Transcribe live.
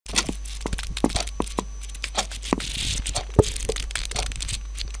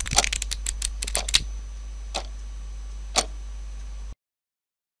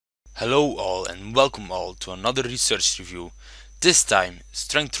Hello all and welcome all to another research review. This time,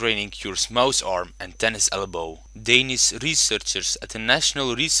 strength training cures mouse arm and tennis elbow. Danish researchers at the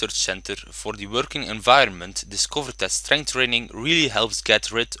National Research Center for the Working Environment discovered that strength training really helps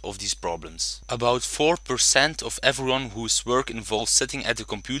get rid of these problems. About 4% of everyone whose work involves sitting at a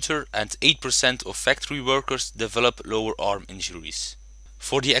computer and 8% of factory workers develop lower arm injuries.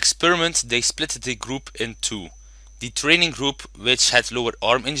 For the experiment, they split the group in two. The training group, which had lower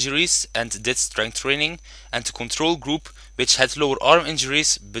arm injuries and did strength training, and the control group, which had lower arm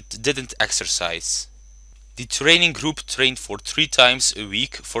injuries but didn't exercise. The training group trained for 3 times a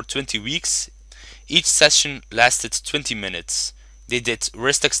week for 20 weeks. Each session lasted 20 minutes. They did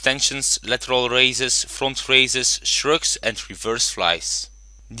wrist extensions, lateral raises, front raises, shrugs and reverse flies.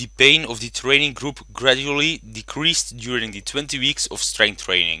 The pain of the training group gradually decreased during the 20 weeks of strength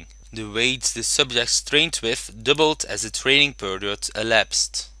training. The weights the subjects trained with doubled as the training period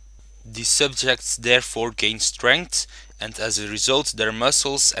elapsed. The subjects therefore gained strength, and as a result their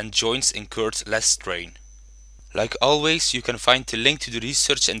muscles and joints incurred less strain. Like always, you can find the link to the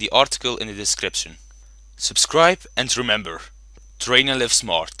research and the article in the description. Subscribe and remember, train and live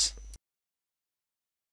smart.